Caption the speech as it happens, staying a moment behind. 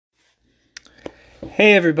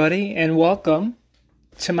Hey everybody, and welcome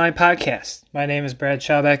to my podcast. My name is Brad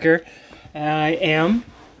Schaubecker. I am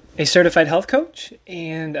a certified health coach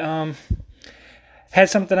and had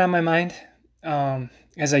something on my mind,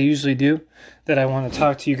 as I usually do, that I want to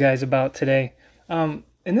talk to you guys about today. And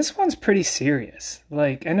this one's pretty serious.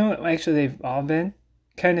 I know actually they've all been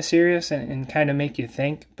kind of serious and kind of make you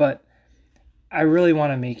think, but I really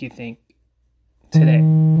want to make you think today.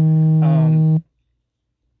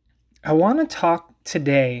 I want to talk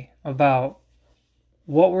today about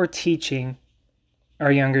what we're teaching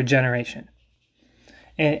our younger generation.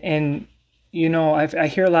 And you know, I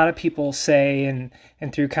hear a lot of people say, and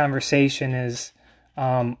through conversation is,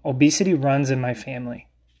 obesity runs in my family.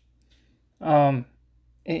 And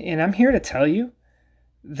I'm here to tell you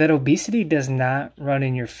that obesity does not run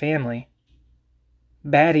in your family.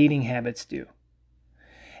 Bad eating habits do.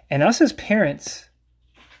 And us as parents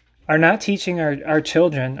are not teaching our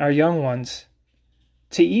children, our young ones,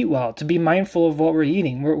 to eat well, to be mindful of what we're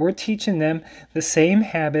eating. We're teaching them the same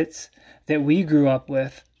habits that we grew up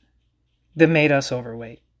with that made us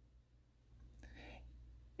overweight.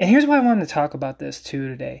 And here's why I wanted to talk about this too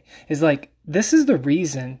today, is this is the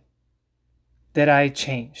reason that I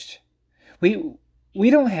changed. We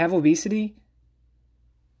don't have obesity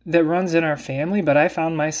that runs in our family, but I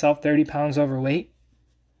found myself 30 pounds overweight.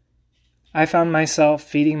 I found myself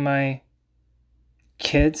feeding my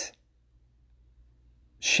kids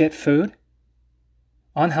shit food,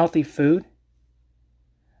 unhealthy food.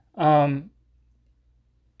 And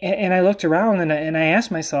I looked around and I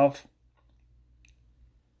asked myself,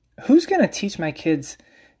 who's going to teach my kids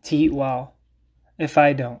to eat well if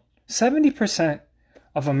I don't? 70%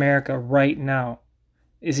 of America right now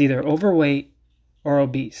is either overweight or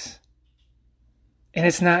obese. And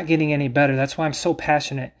it's not getting any better. That's why I'm so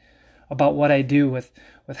passionate about what I do with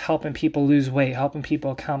helping people lose weight, helping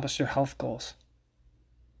people accomplish their health goals.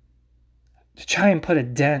 To try and put a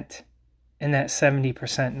dent in that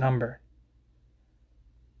 70% number.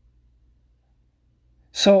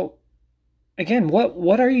 So, again,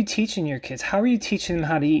 what are you teaching your kids? How are you teaching them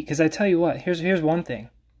how to eat? Because I tell you what, here's one thing.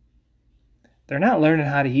 They're not learning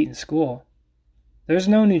how to eat in school. There's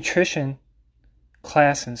no nutrition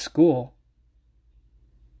class in school.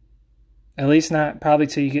 At least not probably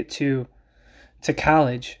till you get to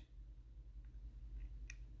college.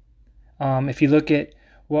 If you look at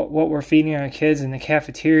what we're feeding our kids in the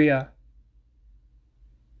cafeteria,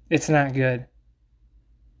 it's not good.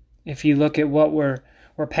 If you look at what we're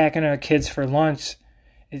packing our kids for lunch,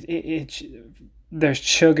 there's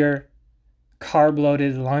sugar,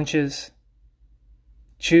 carb-loaded lunches,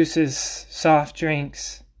 juices, soft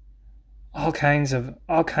drinks, all kinds of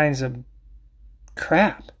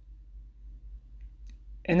crap.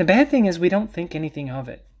 And the bad thing is we don't think anything of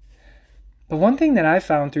it. But one thing that I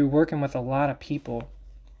found through working with a lot of people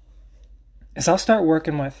is I'll start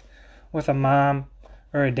working with a mom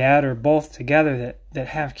or a dad or both together that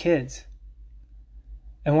have kids.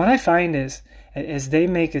 And what I find is, as they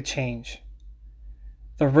make a change,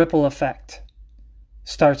 the ripple effect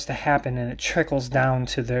starts to happen and it trickles down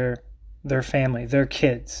to their family, their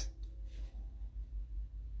kids.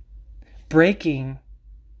 Breaking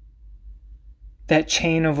that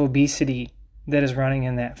chain of obesity that is running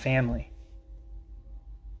in that family.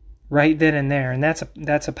 Right then and there. And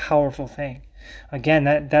that's a powerful thing.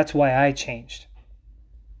 Again, that's why I changed.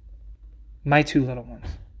 My two little ones.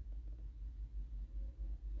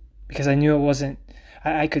 Because I knew it wasn't,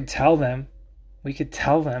 I could tell them, we could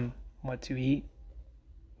tell them what to eat.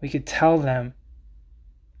 We could tell them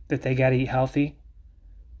that they got to eat healthy.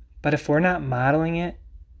 But if we're not modeling it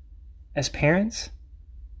as parents,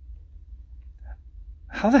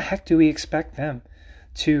 how the heck do we expect them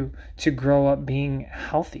to grow up being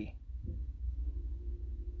healthy?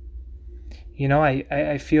 You know,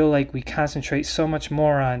 I feel like we concentrate so much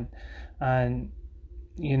more on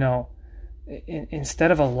you know,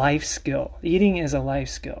 instead of a life skill. Eating is a life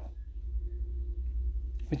skill.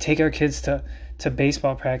 We take our kids to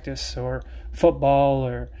baseball practice or football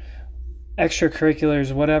or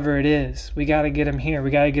extracurriculars, whatever it is. We got to get them here.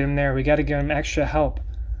 We got to get them there. We got to get them extra help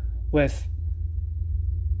with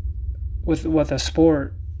a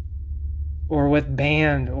sport or with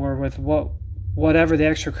band or with whatever the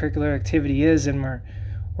extracurricular activity is, and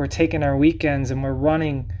we're taking our weekends and we're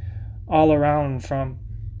running all around from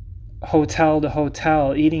hotel to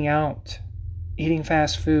hotel, eating out, eating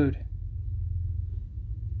fast food,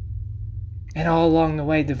 and all along the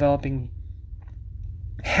way developing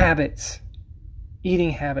habits,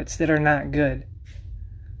 eating habits that are not good.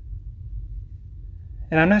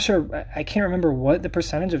 And I'm not sure, I can't remember what the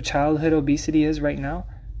percentage of childhood obesity is right now,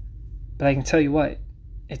 but I can tell you what,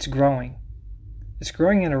 it's growing. It's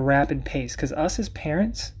growing at a rapid pace because us as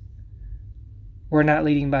parents, we're not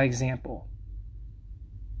leading by example.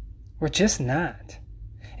 We're just not.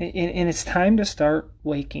 And it's time to start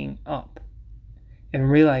waking up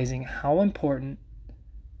and realizing how important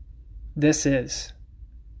this is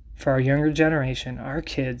for our younger generation, our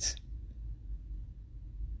kids,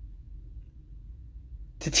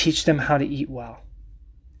 to teach them how to eat well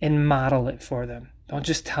and model it for them. Don't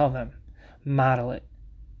just tell them, model it.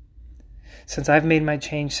 Since I've made my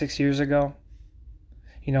change 6 years ago,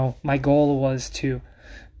 my goal was to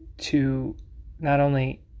not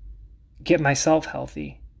only get myself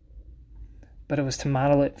healthy, but it was to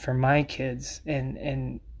model it for my kids.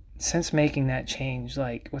 And since making that change,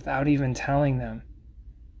 like without even telling them,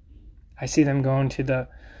 I see them going to the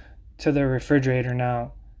refrigerator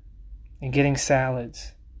now and getting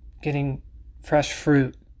salads, getting fresh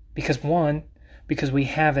fruit, because we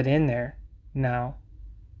have it in there now.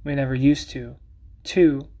 We never used to.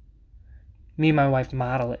 2, me and my wife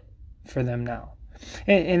model it for them now.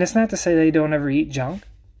 And it's not to say they don't ever eat junk,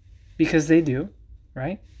 because they do,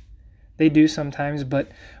 right? They do sometimes,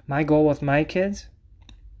 but my goal with my kids,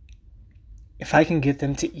 if I can get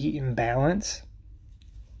them to eat in balance,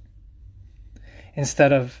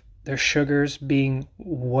 instead of their sugars being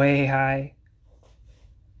way high,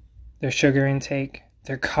 their sugar intake,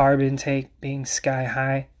 their carb intake being sky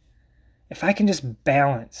high, if I can just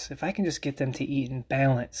balance, if I can just get them to eat in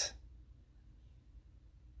balance,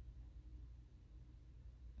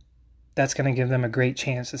 that's going to give them a great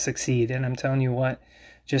chance to succeed. And I'm telling you what,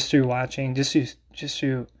 just through watching, just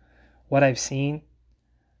through what I've seen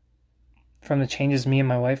from the changes me and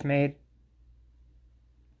my wife made,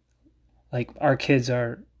 like our kids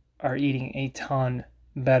are eating a ton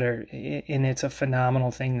better, and it's a phenomenal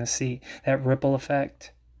thing to see. That ripple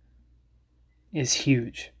effect is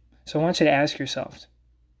huge. So I want you to ask yourself,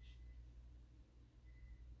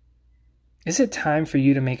 is it time for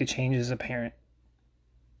you to make a change as a parent?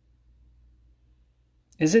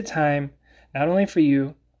 Is it time not only for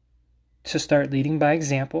you to start leading by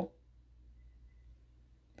example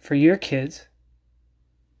for your kids,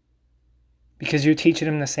 because you're teaching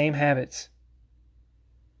them the same habits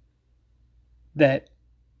that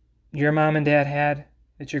your mom and dad had,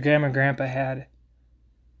 that your grandma and grandpa had?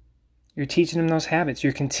 You're teaching them those habits.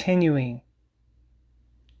 You're continuing.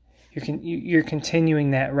 You're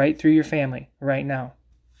continuing that right through your family right now.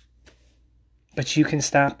 But you can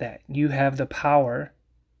stop that. You have the power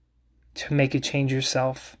to make a change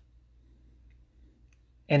yourself,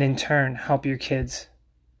 and in turn help your kids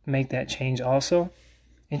make that change also,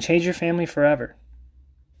 and change your family forever.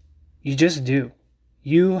 You just do.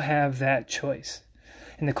 You have that choice.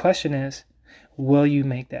 And the question is, will you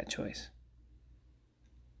make that choice?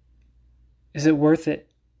 Is it worth it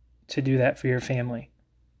to do that for your family?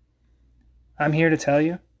 I'm here to tell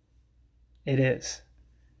you, it is.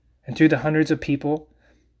 And through the hundreds of people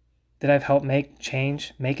that I've helped make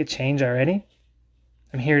a change already,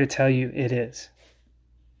 I'm here to tell you it is.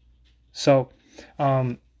 So,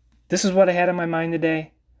 this is what I had on my mind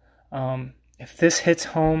today. If this hits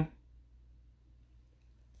home,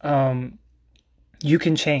 you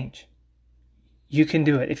can change. You can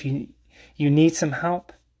do it. If you need some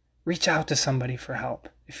help, reach out to somebody for help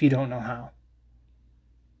if you don't know how.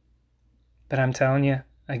 But I'm telling you,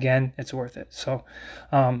 again, it's worth it. So,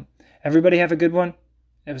 everybody have a good one.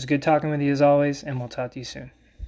 It was good talking with you as always, and we'll talk to you soon.